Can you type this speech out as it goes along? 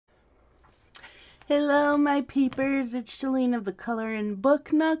Hello, my peepers. It's Shalene of the Color and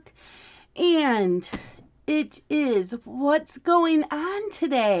Book Nook, and it is what's going on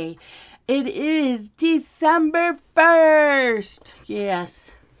today. It is December 1st.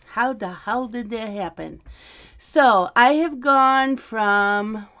 Yes. How the hell did that happen? So I have gone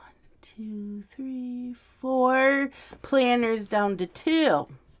from 1, 2, 3, 4 planners down to 2.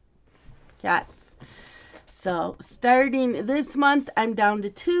 Yes. So starting this month, I'm down to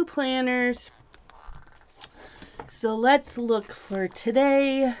 2 planners. So let's look for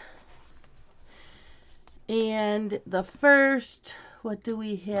today. And the first, what do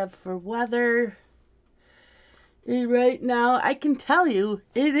we have for weather? Right now, I can tell you,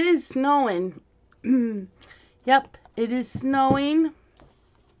 it is snowing. Yep, it is snowing.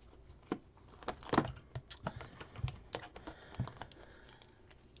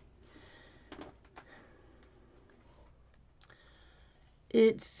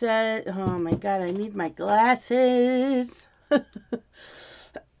 It said, oh my God, I need my glasses.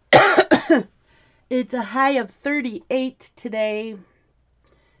 It's a high of 38 today.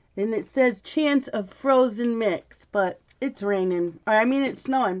 And it says chance of frozen mix, but it's raining. Or I mean, it's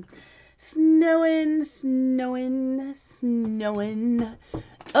snowing. Snowing, snowing, snowing.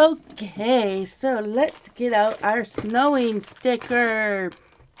 Okay, so let's get out our snowing sticker.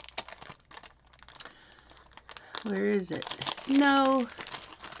 Where is it? Snow.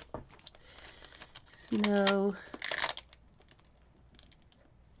 Snow.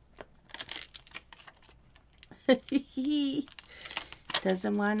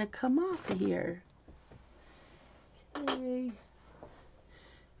 Doesn't want to come off of here. Okay.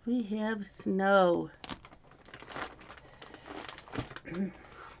 We have snow.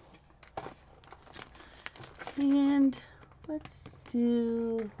 And let's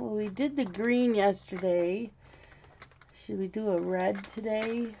do, well, we did the green yesterday. Should we do a red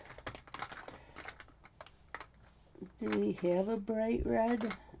today? Do we have a bright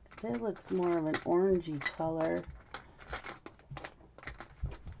red? That looks more of an orangey color.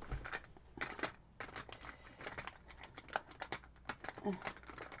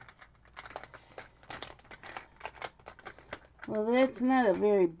 Well, that's not a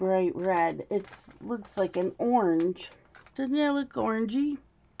very bright red. It looks like an orange. Doesn't that look orangey?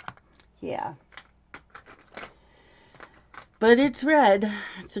 Yeah. But it's red.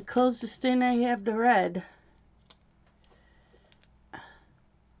 It's the closest thing I have to red.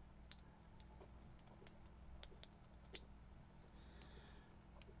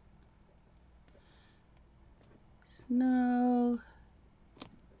 Snow.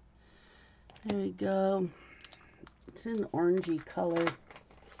 There we go. It's an orangey color.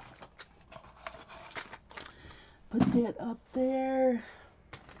 Put that up there.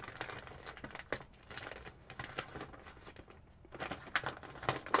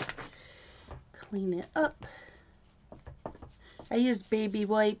 Clean it up. I use baby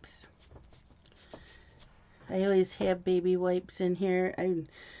wipes. I always have baby wipes in here.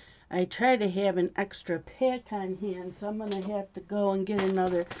 I try to have an extra pack on hand, so I'm going to have to go and get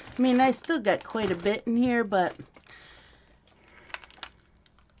another. I mean, I still got quite a bit in here, but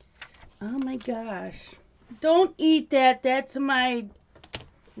oh my gosh. Don't eat that. That's my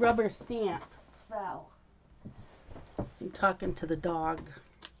rubber stamp. Fell. I'm talking to the dog.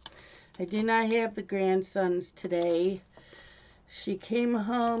 I do not have the grandsons today. She came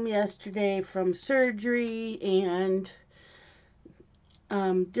home yesterday from surgery, and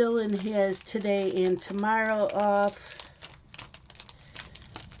Dylan has today and tomorrow off.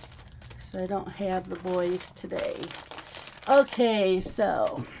 So I don't have the boys today. Okay,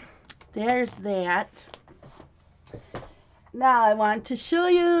 so there's that. Now I want to show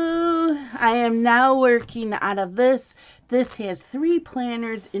you, I am now working out of this. This has 3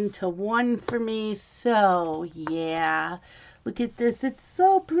 planners into 1 for me, so yeah. Look at this, it's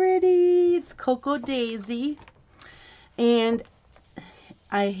so pretty. It's Cocoa Daisy. And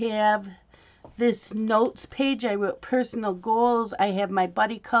I have this notes page. I wrote personal goals. I have my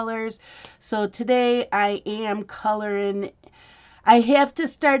buddy colors. So today I am coloring. I have to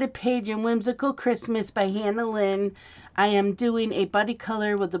start a page in Whimsical Christmas by Hannah Lynn. I am doing a buddy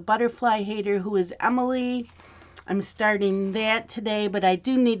color with the butterfly hater, who is Emily. I'm starting that today, but I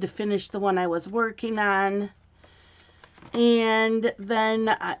do need to finish the one I was working on. And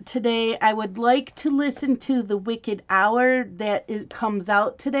then today I would like to listen to The Wicked Hour that comes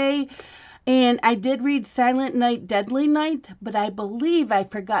out today. And I did read Silent Night, Deadly Night, but I believe I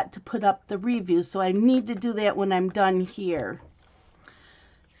forgot to put up the review, so I need to do that when I'm done here.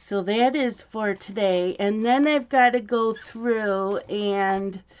 So that is for today. And then I've got to go through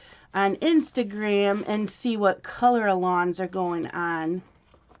and on Instagram and see what color alongs are going on.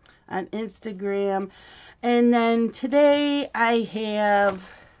 on Instagram. And then today I have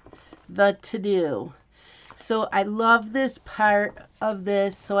the to-do. So I love this part of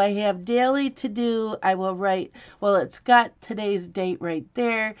this. So I have daily to do. I will write, well, it's got today's date right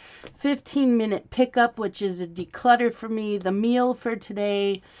there. 15-minute pickup, which is a declutter for me. The meal for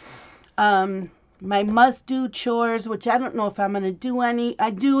today. My must-do chores, which I don't know if I'm going to do any. I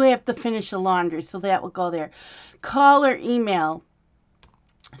do have to finish the laundry, so that will go there. Call or email.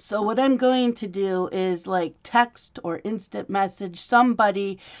 So what I'm going to do is like text or instant message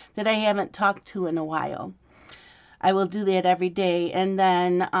somebody that I haven't talked to in a while. I will do that every day. And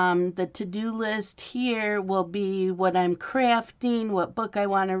then the to-do list here will be what I'm crafting, what book I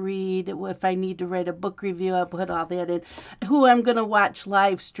want to read. If I need to write a book review, I'll put all that in. Who I'm going to watch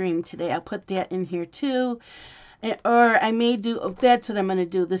live stream today, I'll put that in here too. Or I may do, that's what I'm going to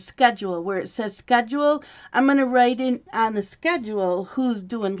do, the schedule. Where it says schedule, I'm going to write in on the schedule who's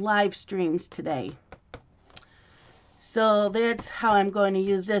doing live streams today. So that's how I'm going to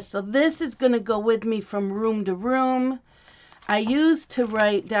use this. So this is going to go with me from room to room. I used to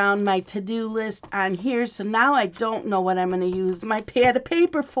write down my to-do list on here, so now I don't know what I'm going to use my pad of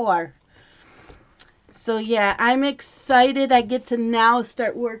paper for. So yeah, I'm excited. I get to now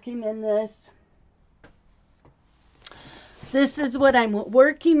start working in this. This is what I'm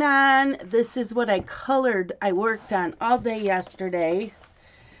working on. This is what I worked on all day yesterday.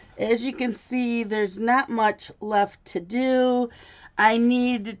 As you can see, there's not much left to do. I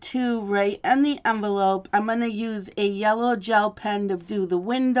need to write on the envelope. I'm going to use a yellow gel pen to do the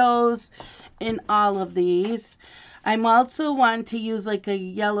windows in all of these. I'm also want to use like a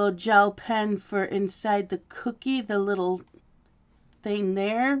yellow gel pen for inside the cookie, the little thing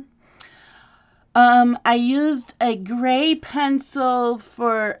there. I used a gray pencil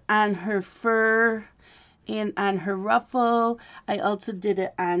for on her fur and on her ruffle. I also did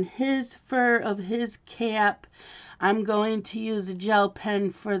it on his fur of his cap. I'm going to use a gel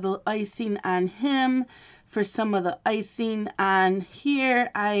pen for the icing on him. For some of the icing on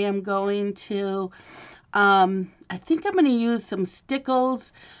here, I am going to, I think I'm going to use some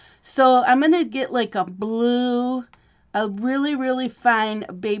stickles. So I'm going to get like a blue, a really, really fine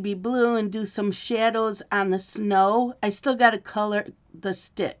baby blue and do some shadows on the snow. I still got to color the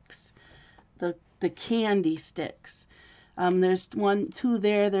sticks. The candy sticks. There's two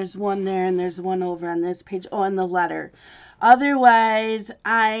there, there's one there, and there's one over on this page. Oh, and the letter. Otherwise,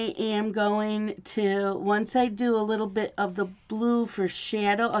 I am going to, once I do a little bit of the blue for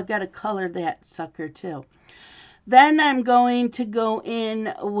shadow, I got to color that sucker too. Then I'm going to go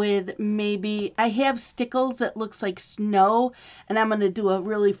in with maybe, I have stickles that looks like snow, and I'm going to do a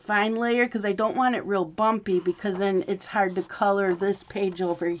really fine layer because I don't want it real bumpy, because then it's hard to color this page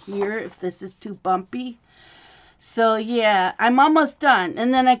over here if this is too bumpy. So yeah, I'm almost done.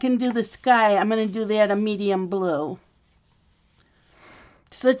 And then I can do the sky. I'm going to do that a medium blue.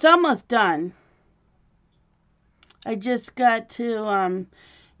 So it's almost done. I just got to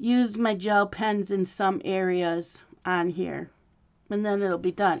use my gel pens in some areas on here, and then it'll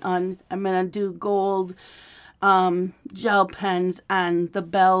be done. I'm going to do gold gel pens on the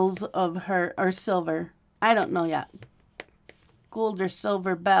bells of her, or silver. I don't know yet. Gold or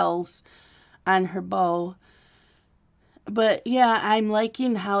silver bells on her bow. But yeah, I'm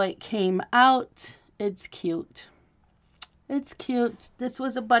liking how it came out. It's cute. It's cute. This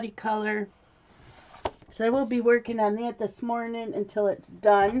was a buddy color. So I will be working on that this morning until it's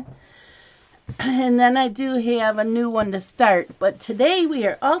done. And then I do have a new one to start. But today we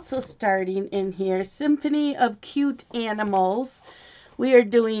are also starting in here Symphony of Cute Animals. We are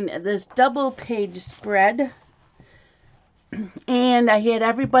doing this double page spread. And I had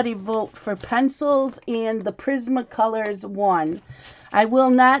everybody vote for pencils, and the Prismacolors won. I will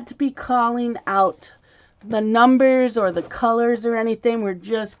not be calling out the numbers or the colors or anything. We're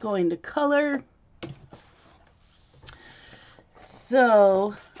just going to color.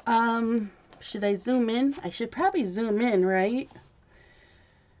 So, should I zoom in? I should probably zoom in, right?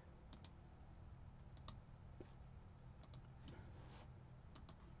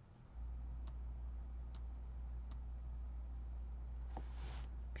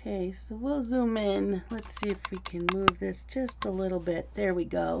 Okay, so we'll zoom in. Let's see if we can move this just a little bit. There we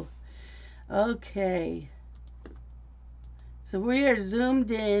go. Okay. So we are zoomed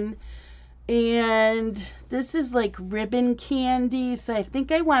in, and this is like ribbon candy. So I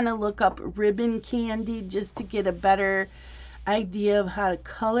think I want to look up ribbon candy just to get a better idea of how to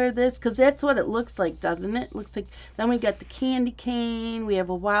color this, because that's what it looks like, doesn't it? Looks like, then we got the candy cane, we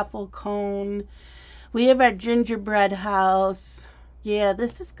have a waffle cone, we have our gingerbread house. Yeah,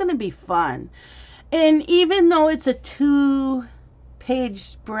 this is going to be fun. And even though it's a 2 page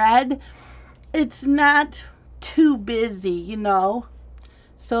spread, it's not too busy, you know.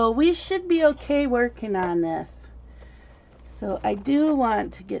 So we should be okay working on this. So I do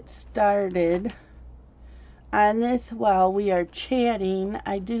want to get started on this while we are chatting.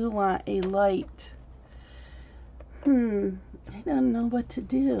 I do want a light. I don't know what to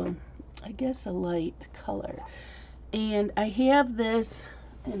do. I guess a light color. And I have this,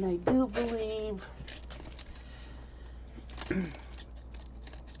 and I do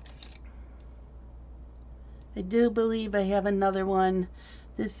believe I have another one.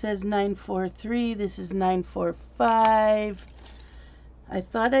 This says 943. This is 945. I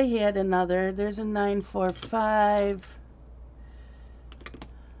thought I had another. There's a 945.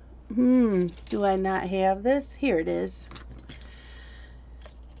 Do I not have this? Here it is.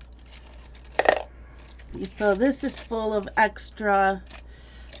 So this is full of extra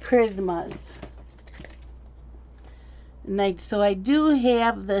Prismas. So I do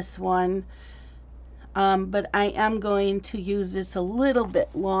have this one, but I am going to use this a little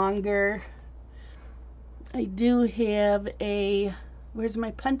bit longer. I do have a, where's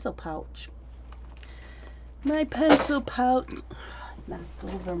my pencil pouch? My pencil pouch, knocked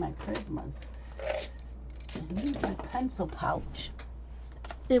over my Prismas. I need my pencil pouch.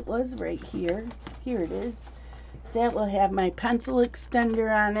 It was right here. Here it is. That will have my pencil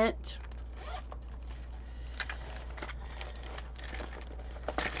extender on it.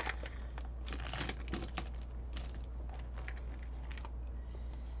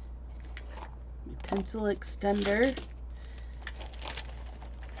 My pencil extender.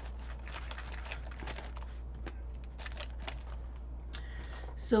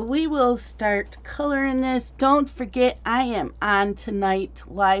 So we will start coloring this. Don't forget, I am on tonight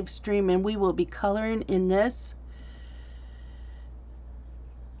live stream, and we will be coloring in this.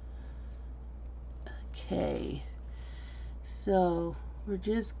 Okay, so we're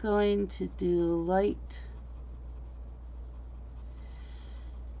just going to do light.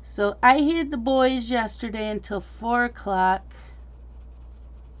 So I had the boys yesterday until 4 o'clock,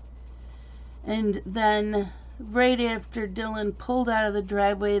 and then right after Dylan pulled out of the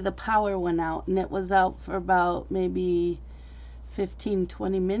driveway, the power went out, and it was out for about maybe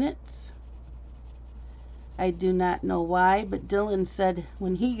 15-20 minutes. I do not know why, but Dylan said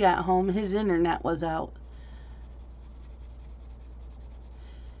when he got home his internet was out.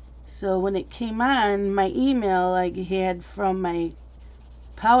 So when it came on, my email I had from my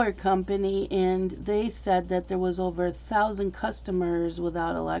power company, and they said that there was over 1,000 customers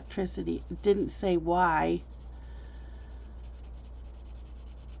without electricity. It didn't say why.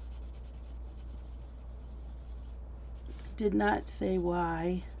 Did not say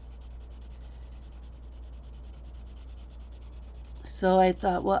why. So I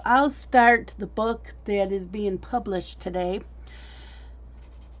thought, well, I'll start the book that is being published today.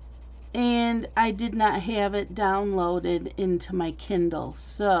 And I did not have it downloaded into my Kindle,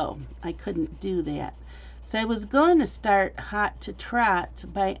 so I couldn't do that. So I was going to start Hot to Trot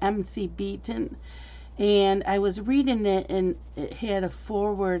by MC Beaton, and I was reading it, and it had a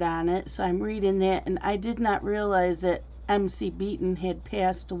foreword on it, so I'm reading that, and I did not realize that MC Beaton had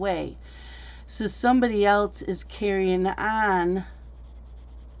passed away. So somebody else is carrying on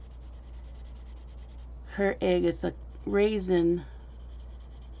her Agatha Raisin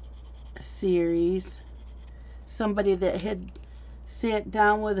series. Somebody that had sat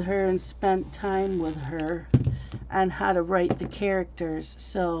down with her and spent time with her on how to write the characters.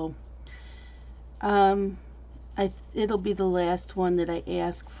 So it'll be the last one that I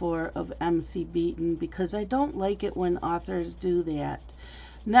ask for of MC Beaton, because I don't like it when authors do that.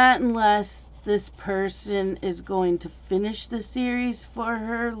 Not unless this person is going to finish the series for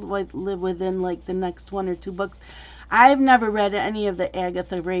her, like within like the next 1 or 2 books. I've never read any of the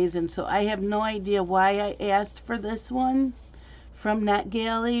Agatha Raisin, so I have no idea why I asked for this one from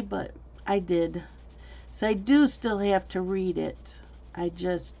NetGalley, but I did. So I do still have to read it. I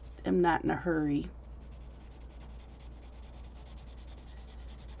just am not in a hurry.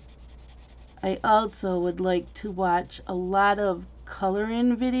 I also would like to watch a lot of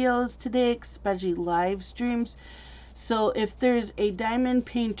coloring videos today, especially live streams. So if there's a diamond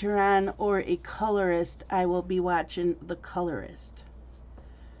painter on or a colorist, I will be watching the colorist.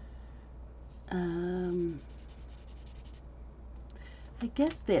 I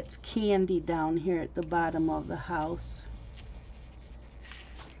guess that's Candy down here at the bottom of the house.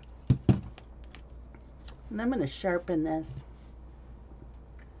 And I'm going to sharpen this.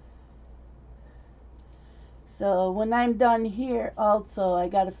 So when I'm done here, also, I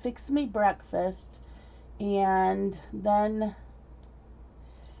got to fix me breakfast, and then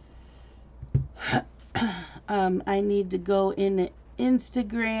I need to go in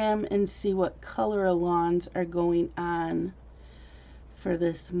Instagram and see what color-alongs are going on for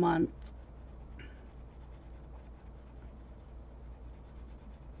this month.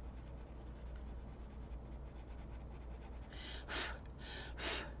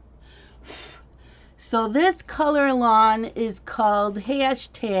 So this color-along is called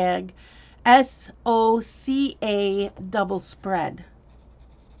hashtag SOCA double spread.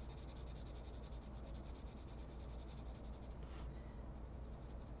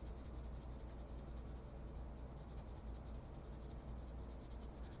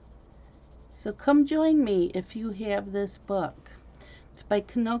 So come join me if you have this book. It's by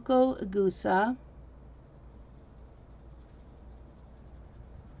Kanoko Agusa.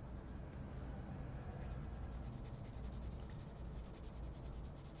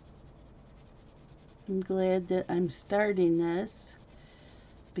 I'm glad that I'm starting this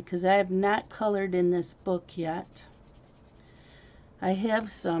because I have not colored in this book yet. I have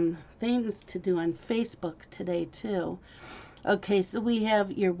some things to do on Facebook today too. Okay, so we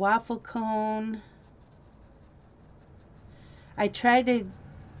have your waffle cone. I try to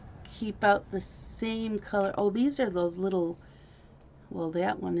keep out the same color. Oh, these are those little, well,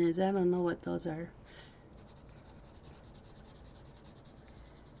 that one is. I don't know what those are.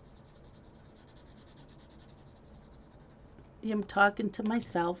 I'm talking to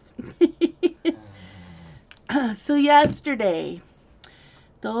myself. So yesterday,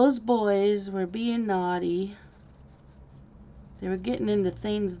 those boys were being naughty. They were getting into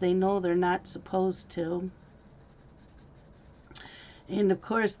things they know they're not supposed to. And of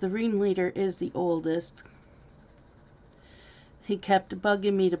course, the ringleader is the oldest. He kept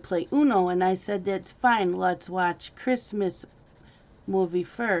bugging me to play Uno, and I said, that's fine, let's watch Christmas movie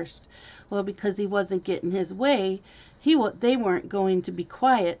first. Well, because he wasn't getting his way, they weren't going to be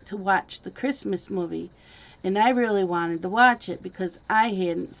quiet to watch the Christmas movie. And I really wanted to watch it because I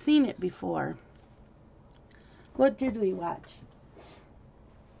hadn't seen it before. What did we watch?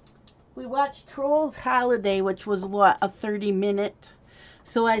 We watched Trolls Holiday, which was what, a 30-minute.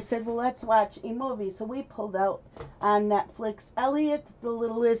 So I said, well, let's watch a movie. So we pulled out on Netflix Elliot the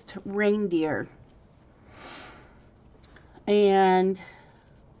Littlest Reindeer. And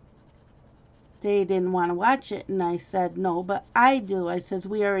they didn't want to watch it. And I said, no, but I do. I says,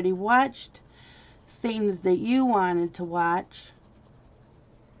 we already watched things that you wanted to watch.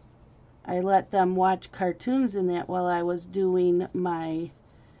 I let them watch cartoons in that while I was doing my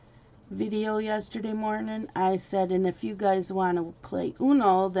video yesterday morning. I said, and if you guys want to play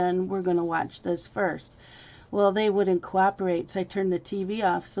Uno, then we're going to watch this first. Well, they wouldn't cooperate, so I turned the TV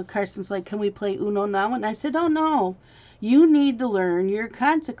off. So Carson's like, can we play Uno now? And I said, oh no, you need to learn your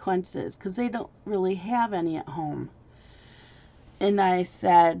consequences because they don't really have any at home. And I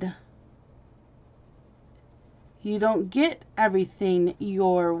said, you don't get everything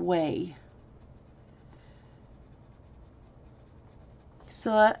your way.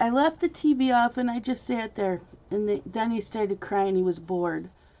 So I left the TV off and I just sat there. And then he started crying. He was bored.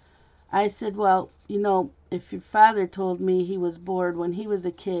 I said, well, you know, if your father told me he was bored when he was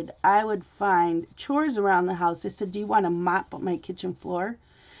a kid, I would find chores around the house. I said, do you want to mop up my kitchen floor?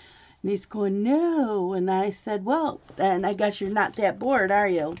 And he's going, no. And I said, well, then I guess you're not that bored, are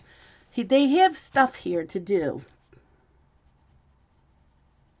you? They have stuff here to do.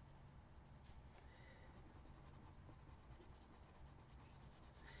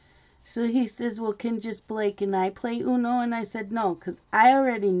 So he says, well, can just Blake and I play Uno? And I said, no, because I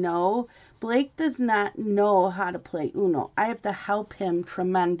already know Blake does not know how to play Uno. I have to help him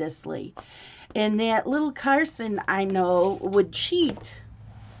tremendously. And that little Carson, I know, would cheat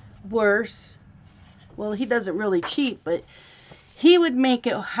worse. Well, he doesn't really cheat, but he would make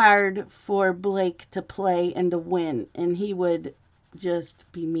it hard for Blake to play and to win. And he would just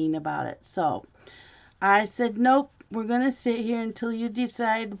be mean about it. So I said, nope, we're going to sit here until you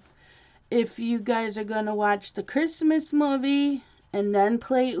decide if you guys are going to watch the Christmas movie and then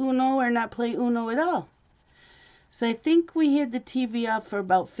play Uno or not play Uno at all. So I think we had the TV off for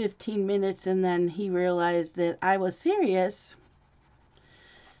about 15 minutes and then he realized that I was serious.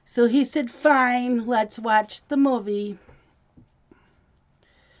 So he said, fine, let's watch the movie.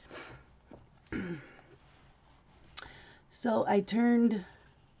 So I turned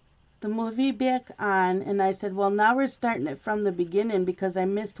the movie back on and I said, well, now we're starting it from the beginning because I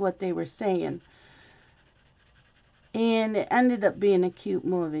missed what they were saying. And it ended up being a cute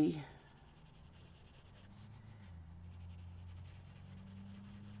movie.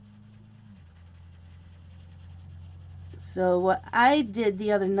 So what I did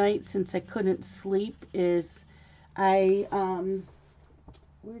the other night since I couldn't sleep is I,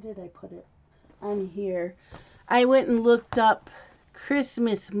 where did I put it? On here. I went and looked up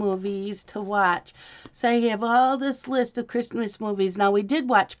Christmas movies to watch. So I have all this list of Christmas movies. Now, we did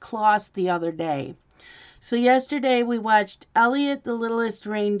watch Klaus the other day. So yesterday we watched Elliot the Littlest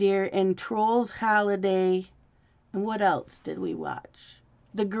Reindeer and Trolls Holiday. And what else did we watch?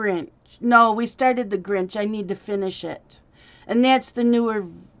 The Grinch. No, we started The Grinch. I need to finish it. And that's the newer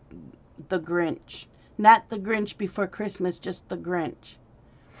The Grinch. Not The Grinch Before Christmas, just The Grinch.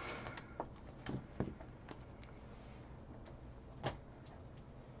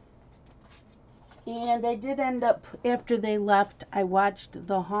 And I did end up, after they left, I watched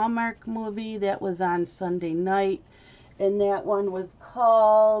the Hallmark movie that was on Sunday night. And that one was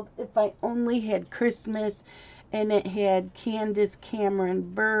called If I Only Had Christmas. And it had Candace Cameron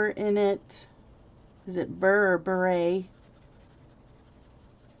Bure in it. Is it Bure or Bure?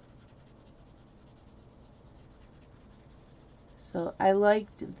 So I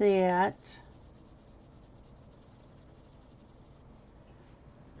liked that.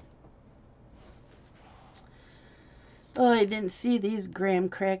 Oh, I didn't see these graham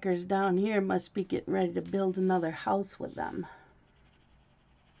crackers down here. Must be getting ready to build another house with them.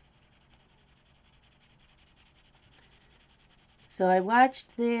 So I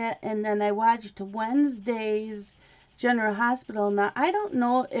watched that, and then I watched Wednesday's General Hospital. Now, I don't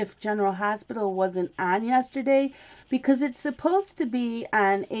know if General Hospital wasn't on yesterday because it's supposed to be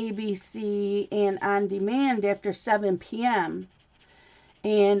on ABC and on demand after 7 p.m.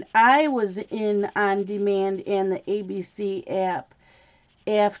 And I was in on demand and the ABC app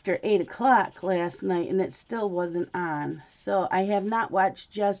after 8 o'clock last night, and it still wasn't on. So I have not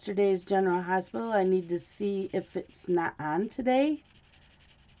watched yesterday's General Hospital. I need to see if it's not on today.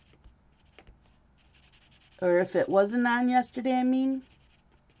 Or if it wasn't on yesterday, I mean.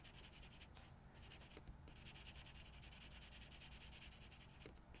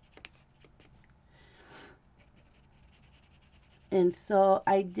 And so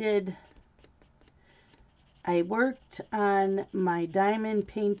I worked on my diamond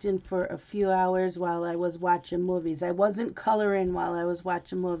painting for a few hours while I was watching movies. I wasn't coloring while I was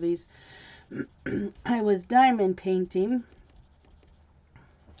watching movies. I was diamond painting.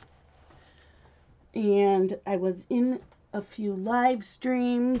 And I was in a few live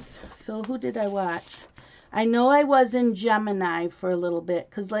streams. So who did I watch? I know I was in Gemini for a little bit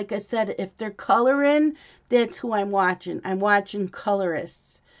because, like I said, if they're coloring, that's who I'm watching. I'm watching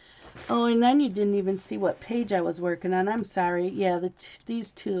colorists. Oh, and then you didn't even see what page I was working on. I'm sorry. Yeah,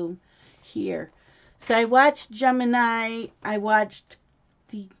 these two here. So I watched Gemini. I watched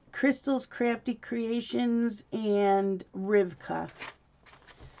the Crystal's Crafty Creations and Rivka.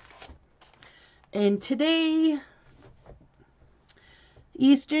 And today,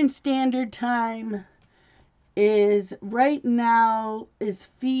 Eastern Standard Time is right now is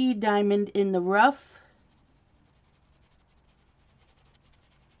Fee Diamond in the Rough.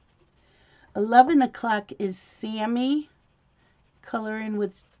 11 o'clock is Sammy color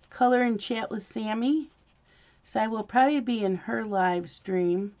and chat with Sammy. So I will probably be in her live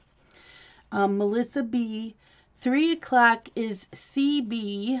stream. Melissa B. 3 o'clock is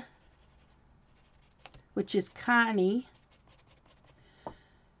CB, which is Connie.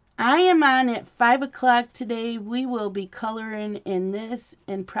 I am on at 5 o'clock today. We will be coloring in this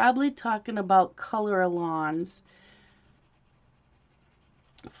and probably talking about color-alongs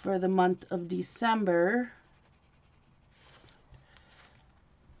for the month of December.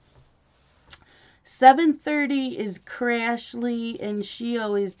 7:30 is Crashly, and she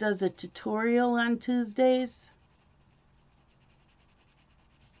always does a tutorial on Tuesdays.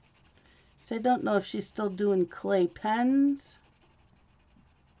 So I don't know if she's still doing clay pens.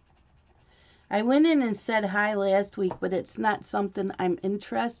 I went in and said hi last week, but it's not something I'm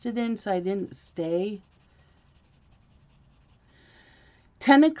interested in, so I didn't stay.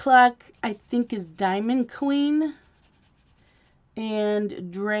 10 o'clock, I think, is Diamond Queen.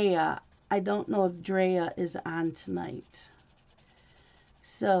 And Drea. I don't know if Drea is on tonight.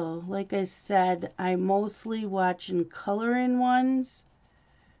 So, like I said, I'm mostly watching coloring ones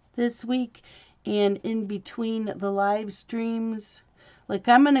this week. And in between the live streams, like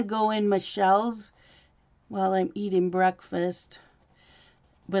I'm going to go in Michelle's while I'm eating breakfast.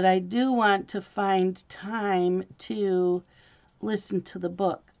 But I do want to find time to listen to the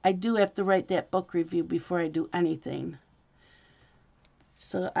book. I do have to write that book review before I do anything.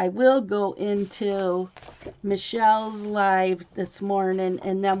 So I will go into Michelle's live this morning,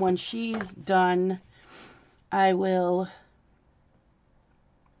 and then when she's done, I will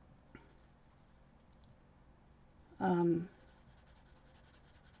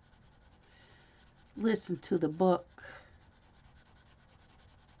listen to the book.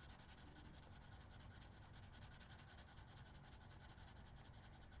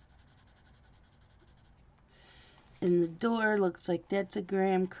 in the door. Looks like that's a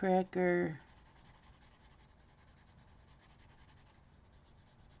graham cracker.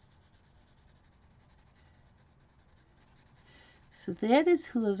 So that is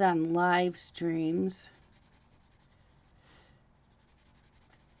who's on live streams.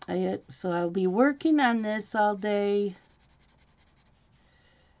 So I'll be working on this all day.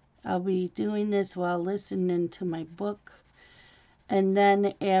 I'll be doing this while listening to my book. And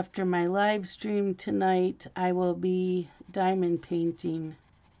then after my live stream tonight, I will be diamond painting.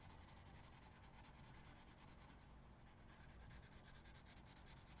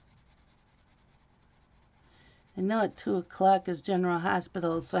 I know at 2 o'clock is General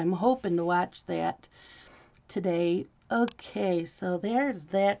Hospital, so I'm hoping to watch that today. Okay, so there's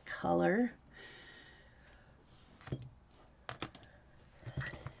that color.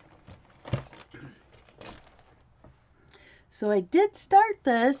 So I did start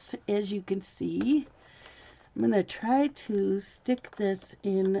this, as you can see. I'm going to try to stick this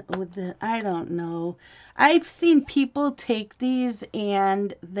in with the, I don't know. I've seen people take these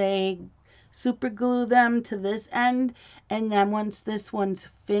and they super glue them to this end, and then once this one's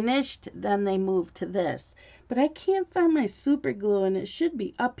finished, then they move to this. But I can't find my super glue, and it should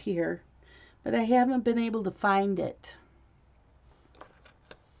be up here, but I haven't been able to find it.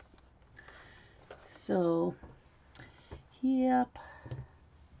 So, yep.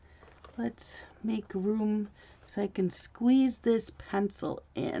 Let's make room so I can squeeze this pencil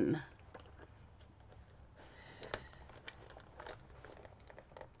in.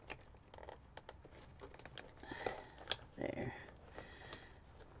 There.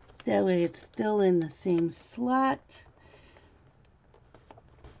 That way it's still in the same slot.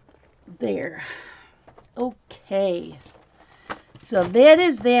 There. Okay. So that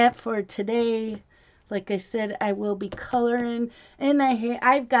is that for today. Like I said, I will be coloring, and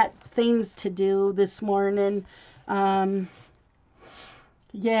I've got things to do this morning. Yeah,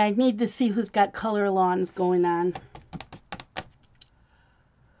 I need to see who's got color lawns going on.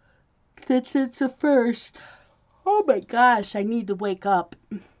 It's the first. Oh my gosh, I need to wake up.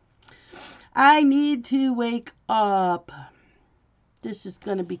 I need to wake up. This is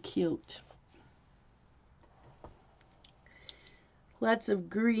going to be cute. Lots of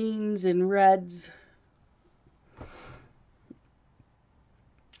greens and reds.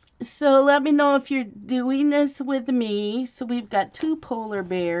 So let me know if you're doing this with me. So we've got 2 polar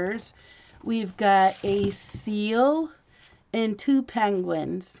bears. We've got a seal and 2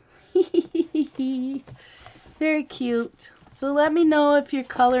 penguins. Very cute. So let me know if you're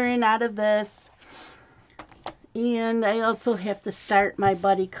coloring out of this. And I also have to start my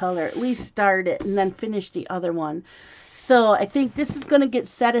buddy color. At least start it and then finish the other one. So I think this is going to get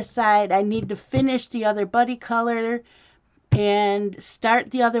set aside. I need to finish the other buddy color and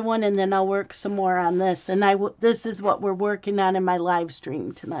start the other one, and then I'll work some more on this. And this is what we're working on in my live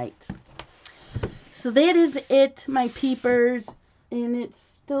stream tonight. So that is it, my peepers. And it's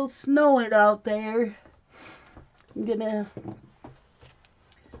still snowing out there. I'm gonna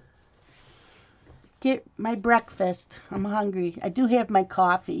get my breakfast. I'm hungry. I do have my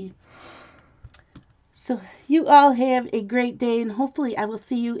coffee. So you all have a great day, and hopefully I will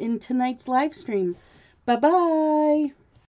see you in tonight's live stream. Bye-bye.